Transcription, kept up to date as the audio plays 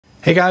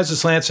Hey guys,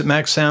 it's Lance at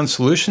Max Sound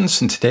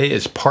Solutions, and today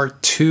is part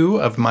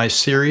 2 of my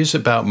series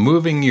about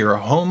moving your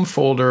home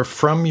folder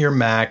from your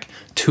Mac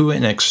to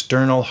an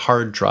external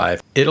hard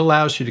drive. It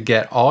allows you to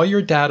get all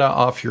your data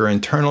off your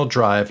internal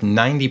drive,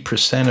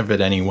 90% of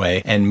it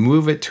anyway, and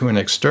move it to an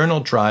external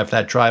drive.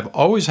 That drive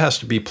always has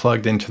to be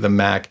plugged into the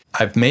Mac.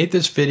 I've made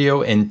this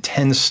video in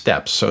 10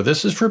 steps, so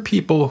this is for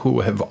people who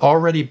have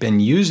already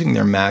been using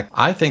their Mac.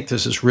 I think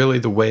this is really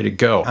the way to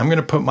go. I'm going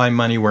to put my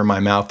money where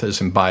my mouth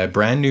is and buy a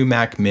brand new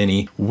Mac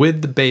Mini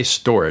with the base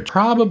storage.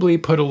 Probably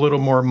put a little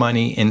more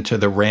money into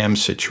the RAM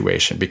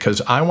situation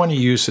because I want to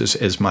use this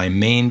as my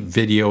main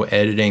video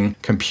editing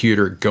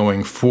computer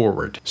going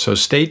forward. So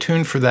stay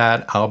tuned for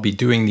that. I'll be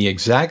doing the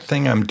exact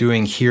thing I'm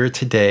doing here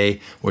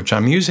today, which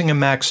I'm using a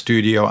Mac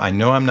Studio. I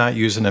know I'm not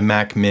using a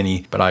Mac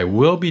Mini, but I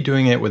will be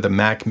doing it with a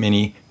Mac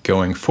Mini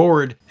going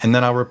forward, and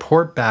then I'll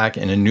report back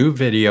in a new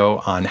video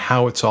on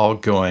how it's all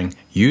going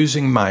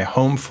using my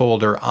home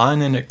folder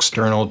on an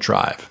external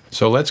drive.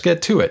 So let's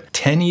get to it.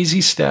 10 easy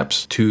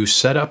steps to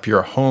set up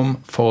your home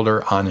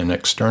folder on an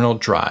external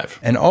drive.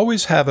 And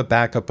always have a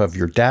backup of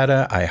your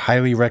data. I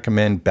highly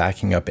recommend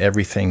backing up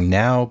everything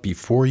now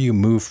before you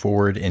move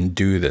forward and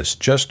do this.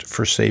 Just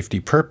for safety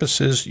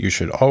purposes, you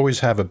should always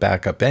have a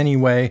backup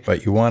anyway,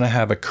 but you want to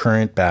have a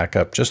current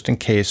backup just in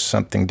case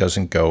something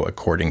doesn't go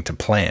according to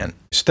plan.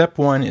 Step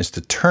 1 is to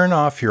turn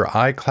off your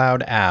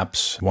iCloud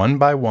apps one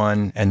by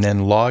one and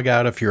then log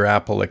out of your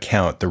Apple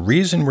account. The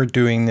reason we're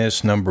doing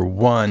this, number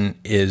one,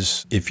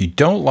 is if you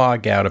don't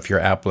log out of your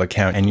Apple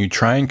account and you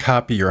try and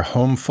copy your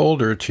home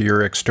folder to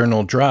your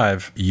external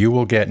drive, you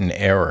will get an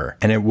error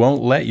and it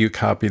won't let you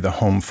copy the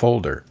home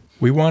folder.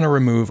 We want to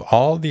remove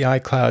all the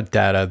iCloud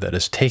data that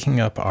is taking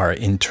up our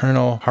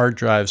internal hard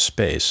drive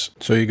space.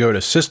 So you go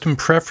to System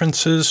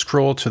Preferences,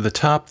 scroll to the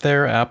top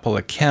there, Apple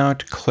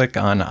Account, click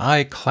on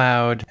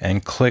iCloud,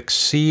 and click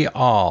See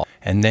All.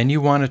 And then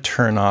you want to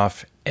turn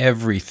off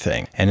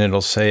everything. And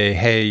it'll say,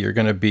 hey, you're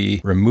going to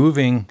be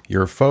removing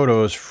your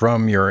photos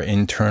from your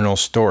internal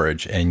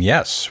storage. And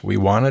yes, we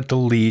want to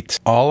delete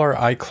all our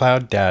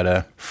iCloud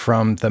data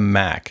from the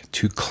Mac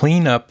to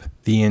clean up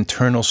the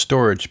internal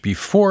storage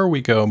before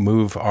we go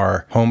move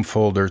our home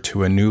folder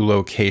to a new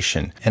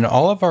location. And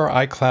all of our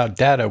iCloud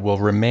data will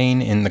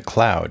remain in the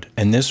cloud.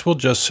 And this will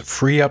just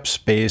free up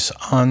space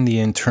on the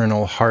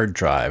internal hard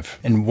drive.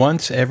 And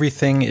once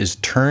everything is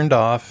turned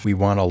off, we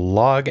want to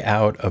log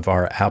out of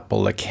our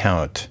Apple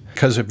account.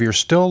 Because if you're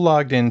still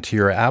logged into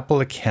your Apple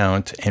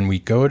account and we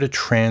go to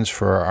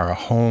transfer our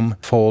home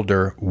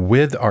folder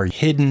with our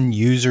hidden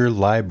user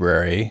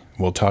library,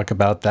 we'll talk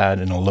about that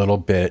in a little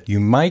bit, you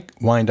might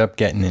wind up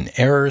getting an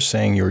error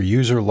saying your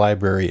user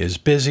library is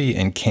busy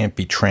and can't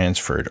be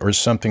transferred or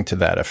something to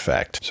that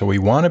effect. So we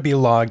want to be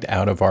logged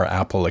out of our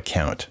Apple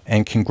account.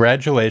 And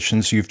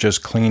congratulations, you've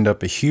just cleaned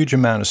up a huge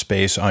amount of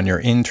space on your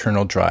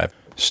internal drive.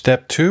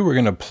 Step 2, we're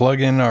going to plug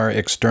in our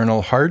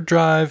external hard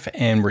drive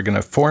and we're going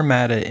to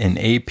format it in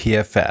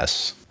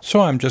APFS.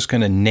 So I'm just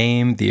going to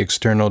name the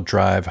external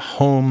drive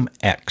Home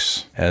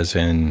X, as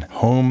in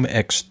Home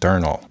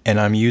External. And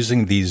I'm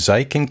using the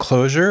Zyke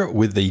enclosure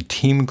with the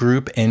Team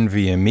Group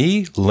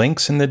NVMe,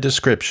 links in the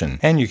description.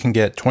 And you can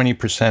get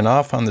 20%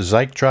 off on the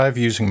Zyke drive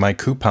using my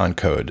coupon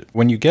code.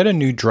 When you get a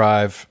new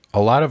drive, a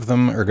lot of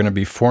them are going to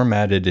be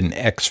formatted in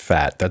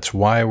exFAT. That's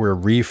why we're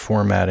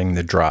reformatting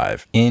the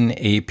drive in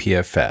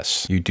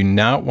APFS. You do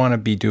not want to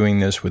be doing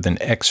this with an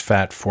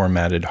exFAT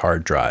formatted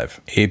hard drive.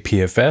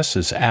 APFS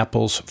is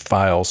Apple's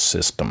file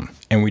system.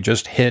 And we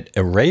just hit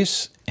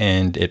erase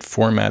and it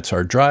formats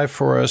our drive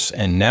for us.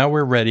 And now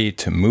we're ready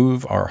to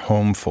move our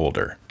home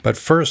folder. But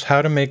first,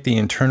 how to make the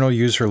internal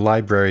user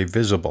library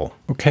visible.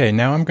 Okay,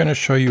 now I'm going to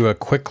show you a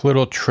quick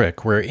little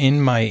trick. We're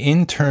in my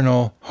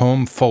internal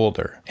home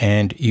folder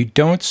and you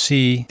don't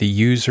see the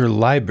user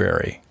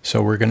library.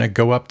 So we're going to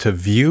go up to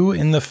View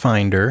in the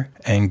Finder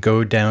and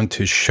go down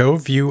to Show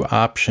View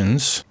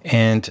Options.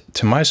 And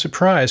to my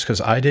surprise,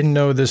 because I didn't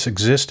know this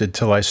existed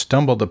till I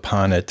stumbled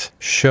upon it,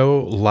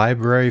 Show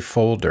Library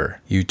Folder.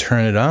 You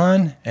turn it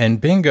on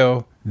and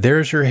bingo,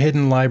 there's your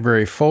hidden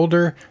library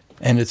folder.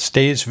 And it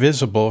stays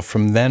visible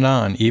from then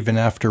on, even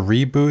after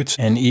reboots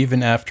and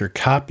even after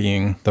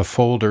copying the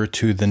folder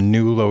to the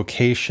new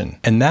location.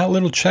 And that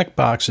little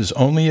checkbox is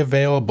only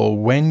available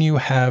when you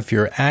have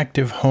your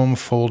active home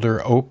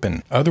folder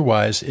open.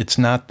 Otherwise, it's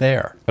not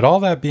there. But all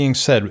that being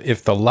said,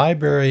 if the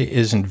library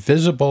isn't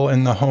visible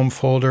in the home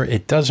folder,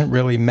 it doesn't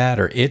really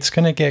matter. It's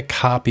going to get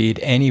copied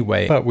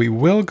anyway. But we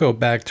will go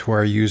back to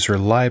our user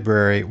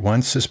library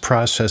once this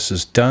process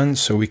is done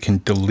so we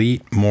can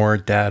delete more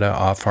data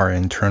off our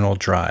internal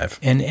drive.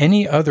 And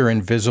any other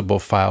invisible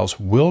files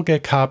will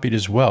get copied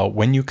as well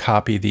when you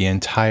copy the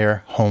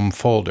entire home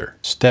folder.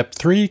 Step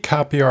 3,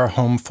 copy our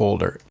home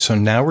folder. So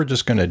now we're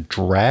just going to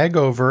drag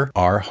over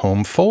our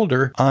home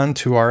folder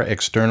onto our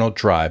external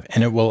drive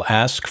and it will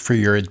ask for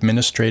your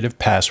administrative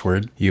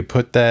password. You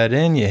put that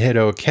in, you hit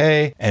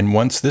OK, and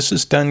once this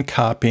is done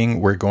copying,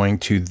 we're going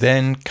to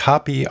then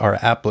copy our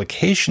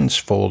applications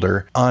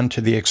folder onto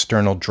the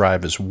external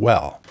drive as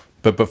well.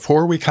 But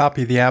before we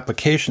copy the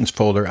applications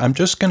folder, I'm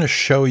just going to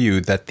show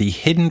you that the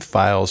hidden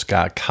files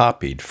got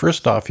copied.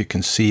 First off, you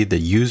can see the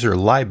user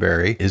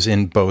library is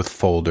in both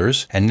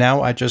folders. And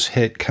now I just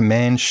hit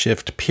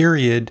Command-Shift-,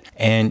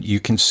 and you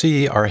can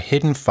see our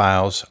hidden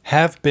files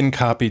have been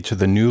copied to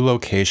the new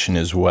location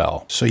as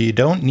well. So you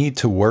don't need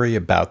to worry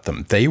about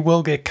them. They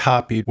will get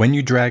copied when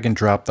you drag and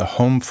drop the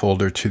home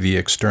folder to the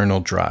external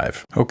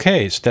drive.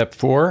 Okay, step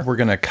 4, we're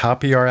going to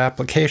copy our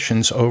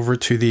applications over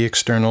to the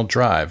external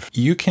drive.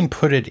 You can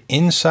put it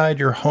inside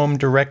your home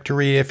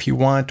directory if you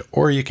want,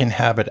 or you can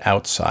have it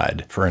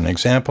outside. For an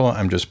example,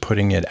 I'm just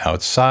putting it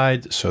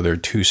outside, so they're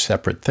two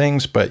separate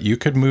things, but you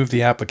could move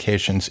the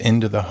applications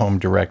into the home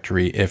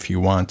directory if you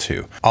want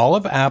to. All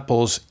of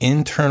Apple's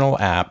internal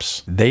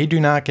apps, they do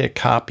not get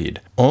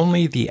copied.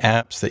 Only the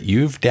apps that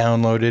you've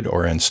downloaded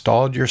or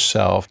installed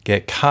yourself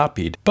get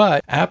copied,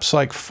 but apps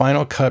like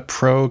Final Cut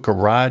Pro,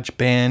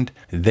 GarageBand,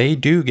 they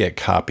do get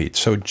copied.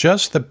 So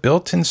just the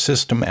built-in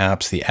system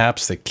apps, the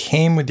apps that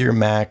came with your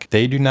Mac,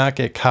 they do not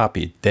get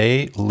copied.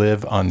 They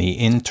live on the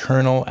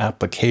internal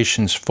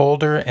applications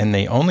folder, and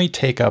they only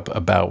take up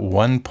about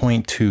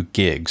 1.2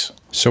 gigs.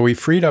 So we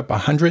freed up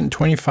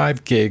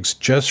 125 gigs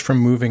just from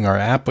moving our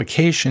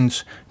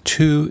applications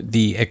to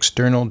the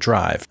external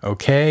drive,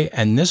 okay?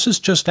 And this is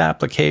just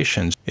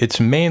applications. It's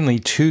mainly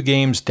 2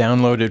 games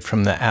downloaded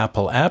from the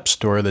Apple App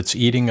Store that's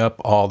eating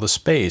up all the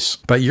space.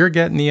 But you're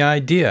getting the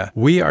idea.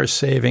 We are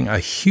saving a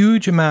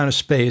huge amount of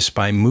space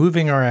by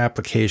moving our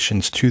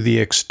applications to the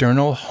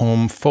external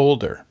home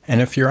folder. And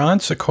if you're on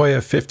Sequoia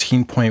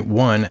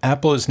 15.1,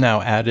 Apple has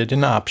now added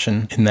an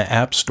option in the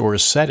App Store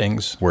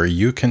settings where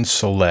you can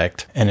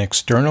select an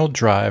external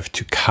drive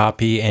to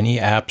copy any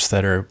apps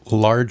that are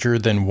larger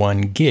than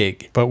 1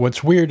 gig. But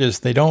what's weird is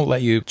they don't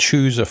let you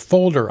choose a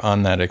folder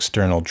on that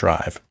external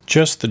drive,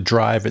 just the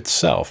drive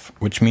itself,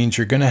 which means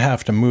you're going to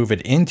have to move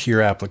it into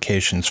your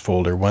applications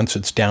folder once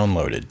it's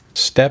downloaded.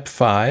 Step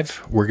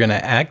 5, we're going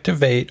to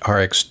activate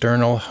our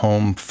external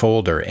home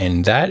folder,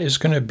 and that is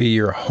going to be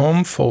your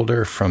home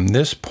folder from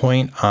this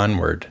point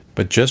onward.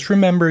 But just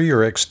remember,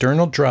 your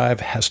external drive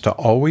has to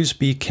always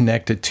be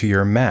connected to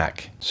your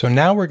Mac. So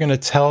now we're going to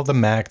tell the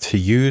Mac to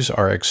use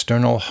our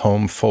external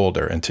home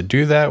folder. And to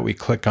do that, we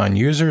click on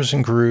Users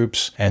and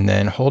Groups, and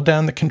then hold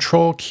down the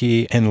Control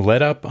key and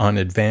let up on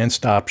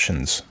Advanced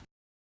Options.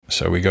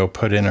 So we go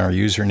put in our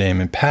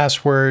username and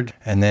password,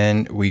 and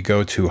then we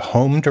go to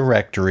Home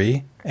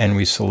Directory, and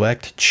we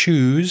select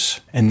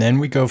Choose, and then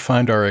we go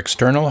find our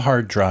external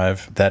hard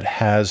drive that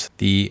has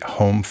the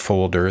home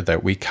folder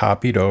that we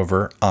copied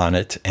over on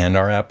it and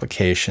our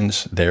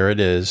applications. There it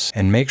is.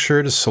 And make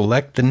sure to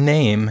select the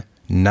name,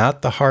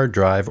 not the hard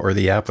drive or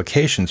the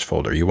applications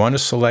folder. You want to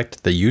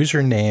select the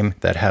username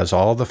that has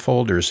all the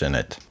folders in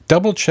it.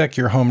 Double check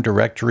your home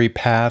directory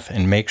path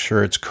and make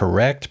sure it's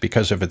correct,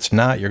 because if it's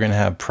not, you're going to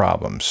have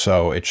problems.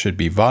 So it should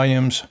be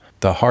volumes,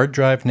 the hard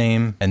drive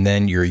name, and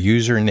then your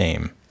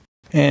username.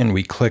 And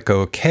we click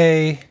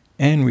OK,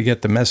 and we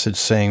get the message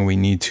saying we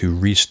need to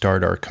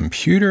restart our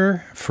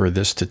computer for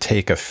this to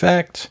take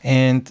effect.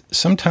 And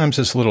sometimes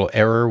this little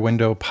error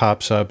window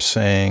pops up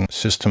saying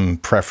System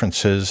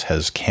Preferences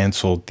has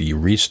canceled the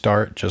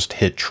restart. Just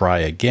hit Try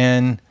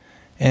Again,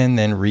 and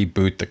then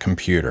reboot the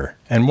computer.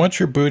 And once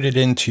you're booted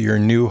into your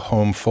new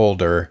home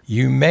folder,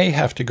 you may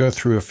have to go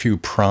through a few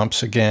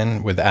prompts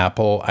again with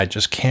Apple. I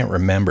just can't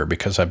remember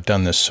because I've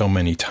done this so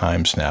many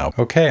times now.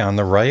 Okay, on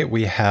the right,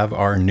 we have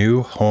our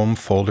new home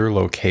folder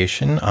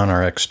location on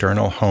our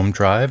external home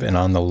drive. And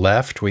on the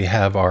left, we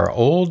have our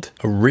old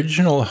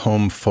original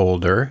home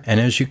folder. And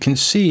as you can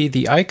see,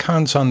 the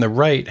icons on the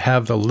right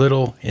have the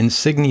little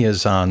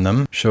insignias on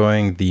them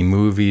showing the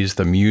movies,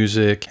 the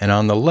music. And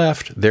on the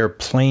left, they're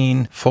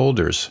plain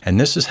folders. And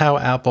this is how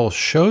Apple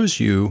shows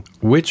you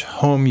which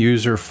home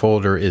user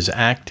folder is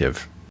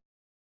active.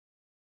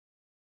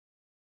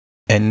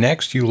 And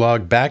next, you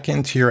log back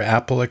into your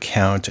Apple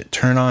account,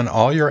 turn on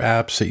all your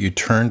apps that you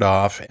turned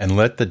off, and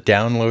let the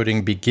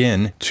downloading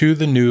begin to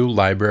the new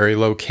library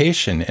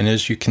location. And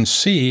as you can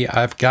see,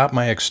 I've got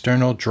my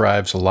external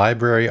drive's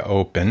library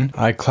open.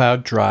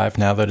 iCloud Drive,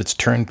 now that it's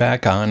turned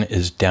back on,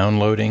 is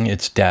downloading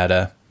its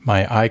data.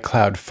 My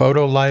iCloud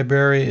photo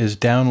library is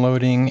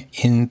downloading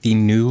in the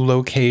new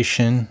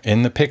location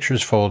in the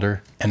Pictures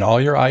folder, and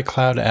all your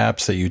iCloud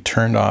apps that you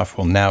turned off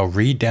will now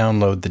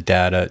re-download the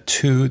data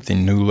to the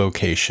new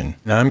location.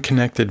 Now I'm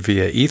connected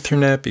via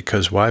Ethernet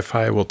because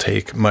Wi-Fi will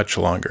take much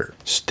longer.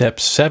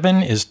 Step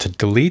 7 is to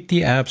delete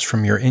the apps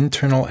from your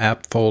internal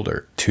app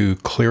folder to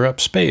clear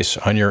up space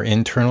on your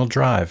internal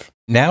drive.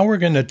 Now we're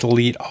going to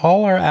delete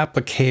all our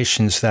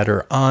applications that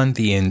are on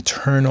the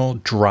internal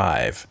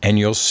drive. And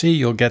you'll see,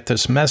 you'll get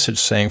this message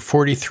saying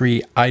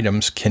 43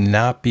 items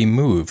cannot be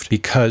moved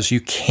because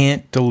you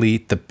can't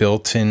delete the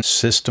built-in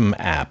system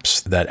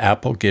apps that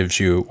Apple gives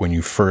you when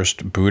you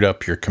first boot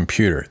up your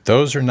computer.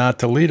 Those are not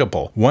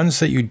deletable. Ones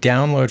that you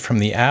download from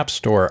the App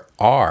Store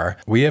are.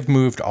 We have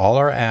moved all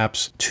our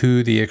apps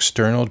to the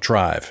external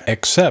drive,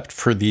 except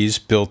for these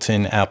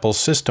built-in Apple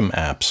system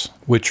apps.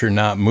 which are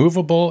not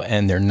movable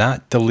and they're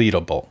not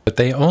deletable. But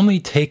they only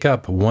take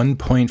up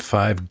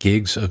 1.5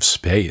 gigs of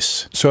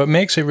space. So it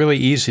makes it really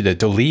easy to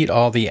delete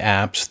all the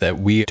apps that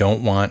we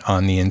don't want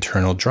on the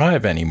internal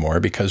drive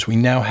anymore because we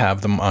now have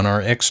them on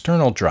our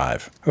external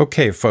drive.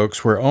 Okay,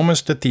 folks, we're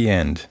almost at the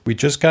end. We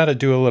just got to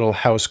do a little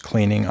house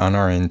cleaning on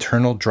our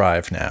internal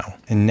drive now.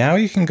 And now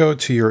you can go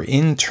to your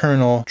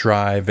internal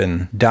drive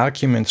and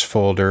documents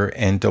folder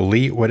and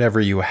delete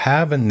whatever you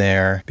have in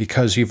there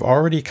because you've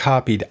already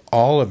copied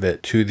all of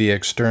it to the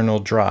external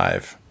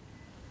drive.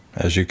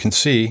 As you can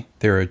see,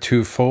 there are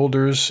 2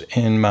 folders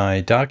in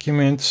my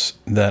documents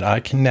that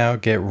I can now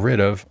get rid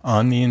of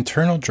on the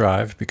internal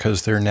drive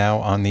because they're now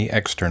on the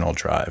external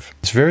drive.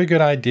 It's a very good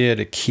idea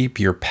to keep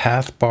your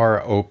path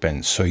bar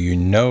open so you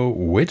know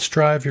which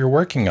drive you're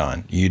working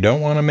on. You don't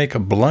want to make a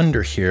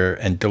blunder here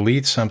and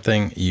delete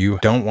something you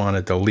don't want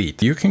to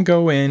delete. You can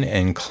go in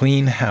and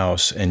clean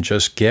house and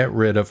just get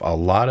rid of a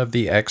lot of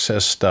the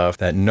excess stuff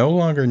that no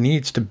longer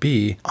needs to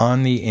be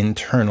on the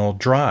internal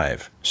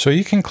drive. So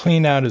you can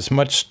clean out as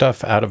much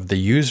stuff out of the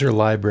user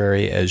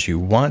library as you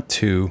want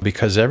to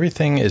because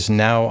everything is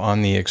now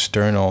on the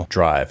external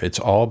drive. It's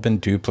all been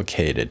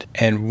duplicated.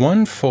 And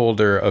one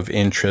folder of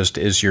interest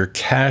is your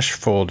cache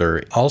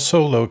folder,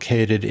 also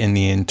located in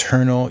the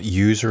internal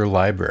user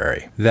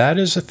library. That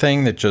is a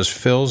thing that just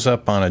fills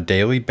up on a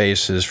daily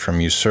basis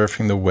from you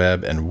surfing the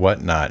web and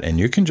whatnot. And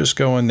you can just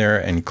go in there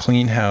and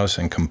clean house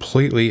and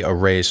completely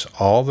erase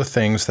all the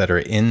things that are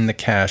in the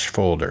cache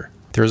folder.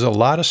 There's a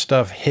lot of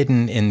stuff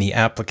hidden in the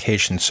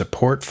application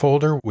support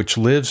folder, which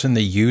lives in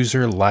the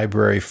user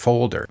library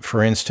folder.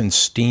 For instance,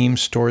 Steam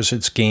stores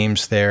its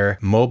games there.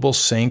 Mobile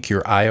Sync,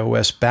 your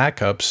iOS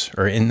backups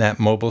are in that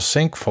Mobile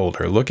Sync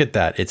folder. Look at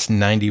that. It's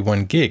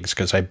 91 gigs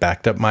because I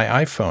backed up my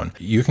iPhone.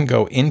 You can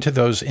go into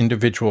those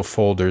individual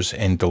folders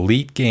and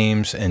delete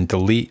games and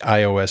delete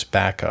iOS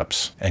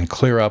backups and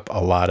clear up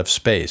a lot of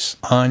space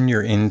on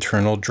your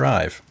internal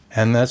drive.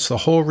 And that's the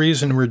whole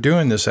reason we're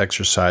doing this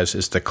exercise,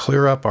 is to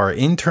clear up our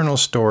internal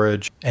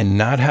storage and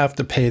not have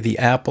to pay the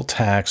Apple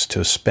tax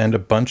to spend a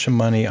bunch of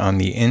money on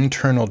the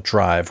internal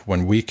drive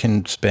when we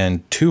can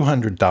spend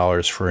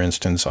 $200, for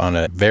instance, on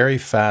a very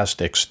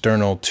fast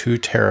external 2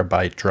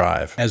 terabyte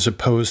drive as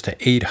opposed to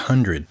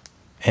 $800.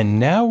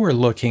 And now we're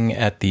looking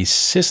at the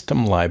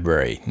system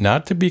library,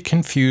 not to be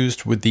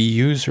confused with the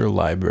user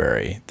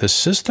library. The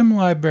system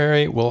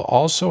library will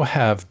also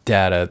have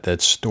data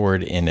that's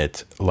stored in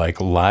it,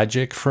 like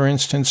Logic, for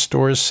instance,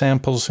 stores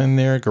samples in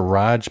there,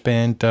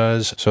 GarageBand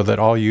does, so that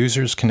all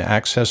users can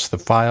access the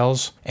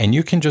files. And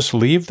you can just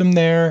leave them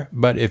there,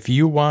 but if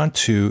you want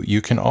to,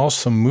 you can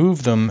also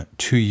move them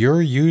to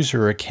your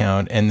user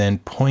account and then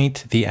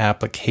point the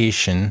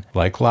application,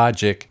 like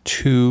Logic,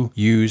 to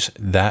use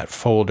that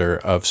folder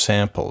of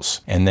samples.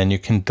 And then you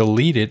can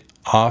delete it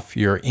off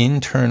your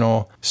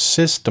internal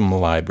system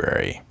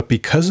library.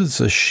 Because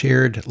it's a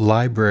shared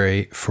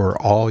library for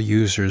all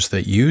users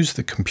that use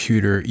the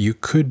computer, you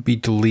could be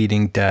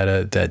deleting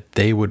data that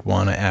they would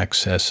want to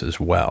access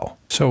as well.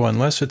 So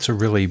unless it's a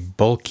really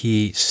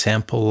bulky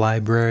sample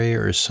library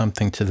or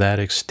something to that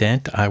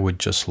extent, I would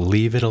just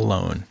leave it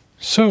alone.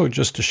 So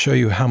just to show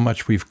you how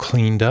much we've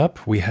cleaned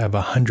up, we have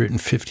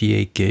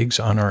 158 gigs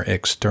on our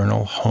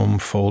external home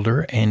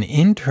folder, and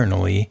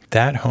internally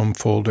that home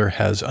folder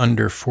has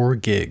under 4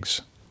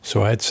 gigs.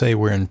 So I'd say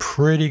we're in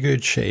pretty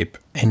good shape.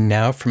 And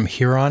now from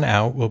here on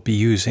out, we'll be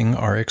using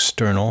our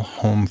external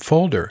home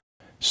folder.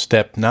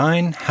 Step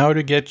 9, how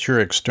to get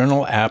your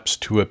external apps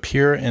to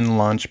appear in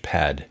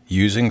Launchpad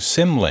using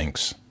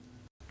symlinks.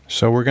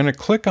 So we're going to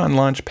click on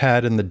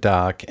Launchpad in the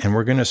dock, and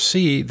we're going to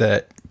see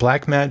that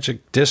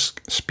Blackmagic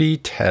Disk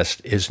Speed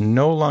Test is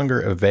no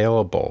longer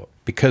available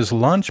because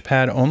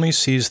Launchpad only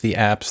sees the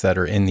apps that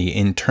are in the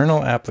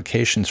internal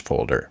applications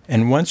folder.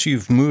 And once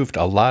you've moved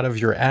a lot of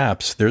your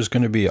apps, there's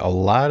going to be a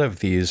lot of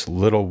these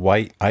little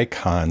white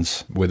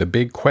icons with a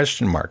big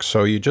question mark.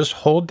 So you just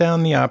hold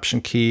down the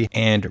Option key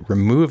and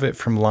remove it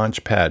from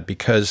Launchpad,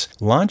 because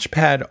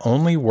Launchpad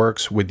only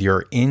works with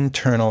your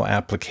internal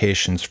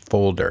applications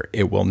folder.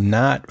 It will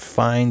not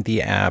find the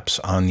apps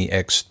on the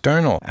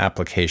external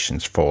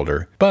applications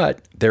folder,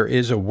 but there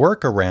is a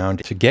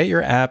workaround to get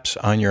your apps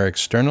on your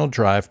external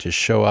drive to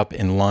show up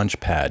in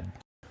Launchpad.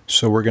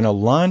 So we're going to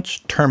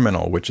launch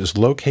Terminal, which is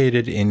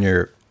located in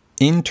your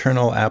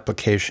internal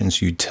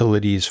applications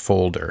utilities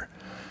folder.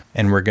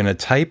 And we're going to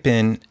type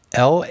in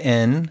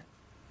ln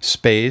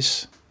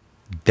space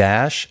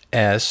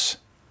 -s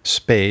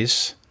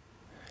space,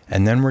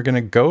 and then we're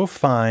going to go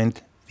find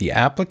the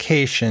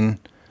application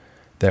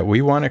that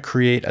we want to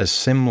create a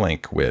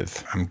symlink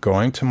with. I'm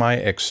going to my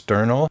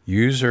external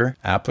user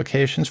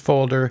applications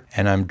folder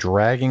and I'm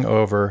dragging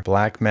over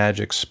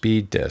Blackmagic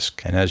Speed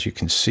Disk. And as you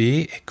can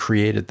see, it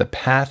created the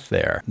path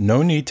there.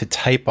 No need to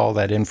type all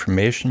that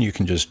information. You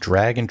can just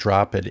drag and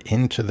drop it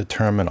into the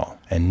terminal.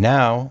 And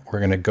now we're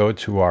going to go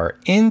to our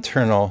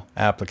internal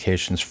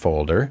applications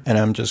folder, and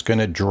I'm just going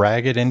to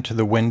drag it into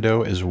the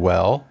window as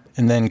well.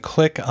 and then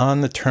click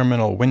on the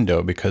terminal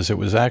window because it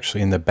was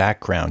actually in the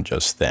background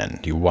just then.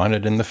 You want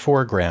it in the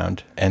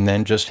foreground, and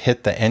then just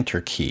hit the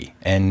Enter key.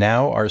 And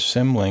now our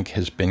Symlink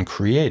has been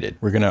created.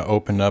 We're going to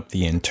open up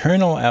the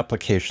internal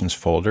applications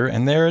folder,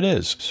 and there it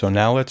is. So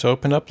now let's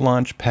open up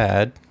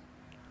Launchpad,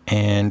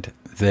 and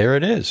there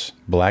it is.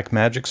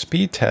 Blackmagic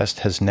Speed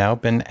Test has now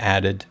been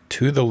added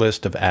to the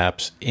list of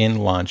apps in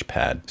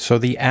Launchpad. So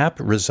the app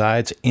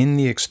resides in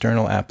the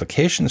external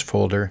applications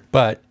folder,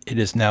 but it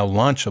is now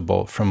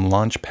launchable from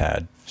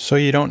Launchpad. So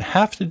you don't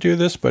have to do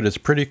this, but it's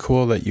pretty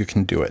cool that you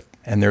can do it.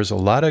 And there's a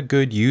lot of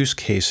good use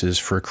cases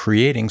for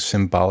creating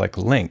symbolic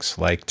links,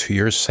 like to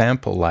your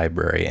sample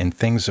library and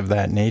things of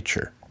that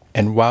nature.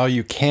 And while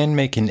you can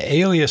make an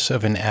alias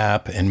of an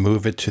app and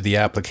move it to the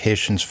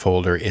applications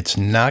folder, it's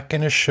not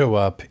going to show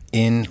up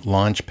in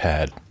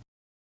Launchpad.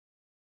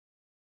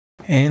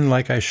 And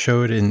like I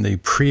showed in the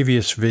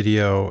previous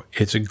video,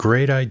 it's a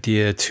great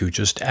idea to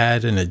just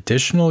add an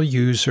additional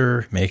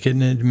user, make it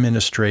an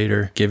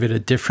administrator, give it a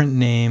different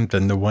name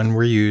than the one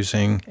we're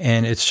using,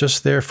 and it's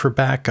just there for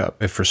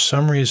backup. If for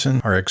some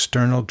reason our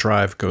external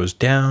drive goes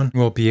down,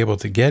 we'll be able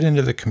to get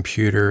into the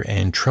computer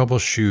and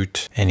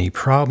troubleshoot any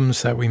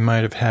problems that we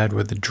might have had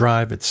with the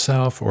drive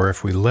itself, or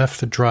if we left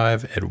the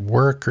drive at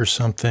work or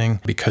something,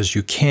 because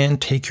you can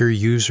take your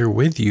user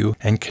with you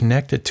and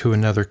connect it to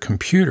another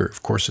computer.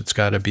 Of course, it's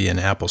got to be an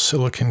Apple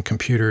Silicon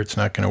computer. It's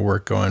not going to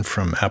work going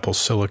from Apple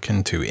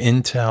Silicon to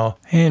Intel.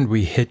 And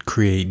we hit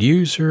create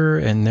user,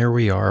 and there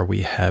we are.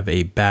 We have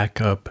a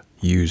backup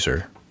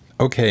user.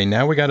 Okay,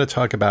 now we got to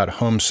talk about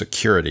home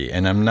security,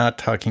 and I'm not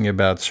talking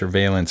about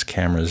surveillance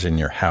cameras in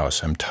your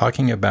house. I'm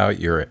talking about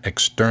your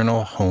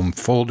external home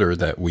folder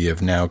that we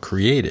have now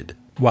created.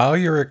 While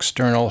your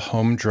external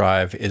home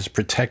drive is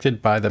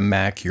protected by the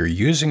Mac you're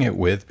using it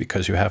with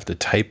because you have to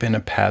type in a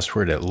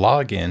password at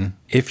login,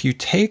 if you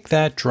take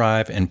that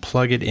drive and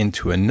plug it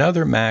into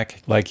another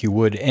Mac like you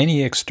would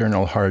any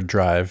external hard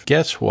drive,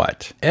 guess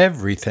what?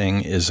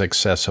 Everything is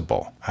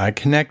accessible. I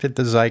connected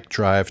the Zyke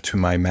drive to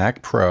my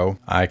Mac Pro.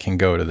 I can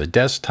go to the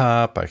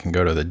desktop, I can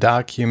go to the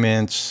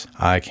documents,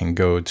 I can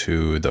go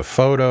to the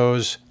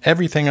photos.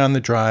 Everything on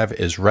the drive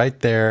is right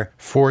there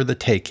for the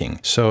taking.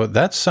 So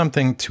that's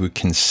something to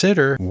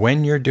consider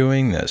when you're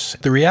doing this.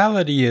 The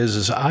reality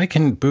is I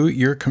can boot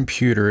your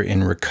computer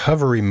in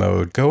recovery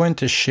mode, go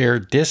into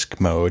shared disk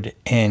mode,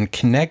 and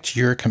connect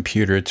your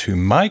computer to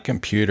my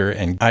computer,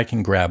 and I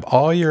can grab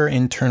all your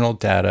internal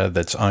data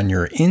that's on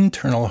your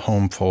internal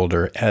home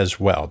folder as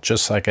well,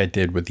 just like I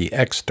did with the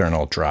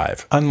external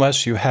drive,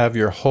 unless you have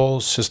your whole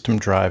system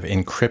drive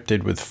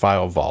encrypted with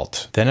File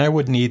Vault. Then I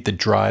would need the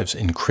drive's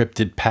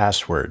encrypted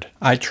password.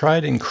 I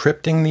tried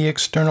encrypting the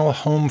external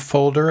home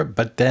folder,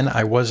 but then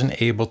I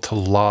wasn't able to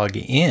log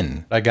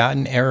in. I got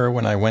an error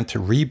when I went to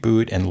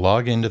reboot and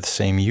log into the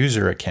same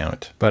user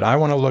account. But I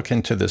want to look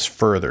into this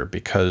further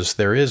because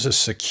there is a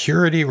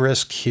security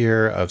risk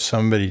here of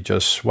somebody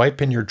just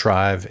swiping your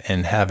drive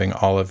and having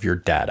all of your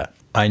data.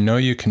 I know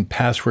you can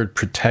password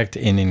protect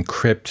and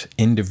encrypt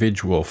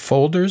individual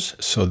folders,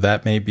 so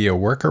that may be a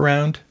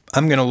workaround.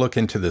 I'm going to look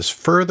into this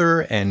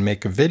further and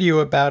make a video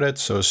about it,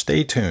 so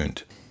stay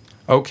tuned.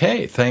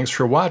 Okay, thanks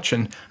for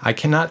watching. I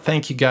cannot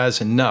thank you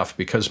guys enough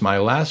because my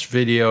last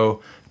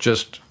video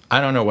just, I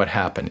don't know what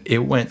happened. It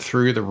went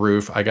through the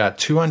roof. I got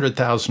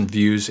 200,000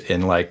 views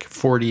in like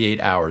 48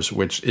 hours,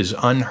 which is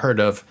unheard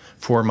of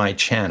for my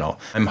channel.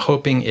 I'm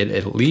hoping it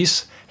at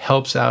least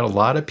helps out a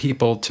lot of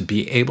people to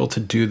be able to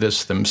do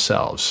this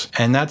themselves.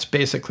 And that's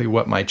basically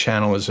what my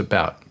channel is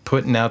about.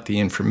 Putting out the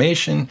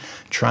information,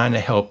 trying to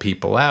help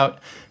people out.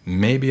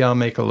 Maybe I'll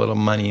make a little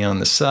money on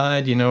the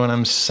side, you know what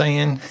I'm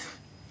saying?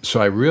 So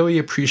I really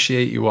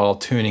appreciate you all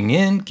tuning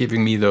in,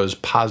 giving me those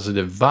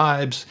positive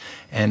vibes,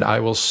 and I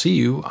will see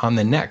you on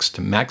the next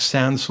Mac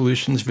Sound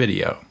Solutions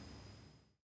video.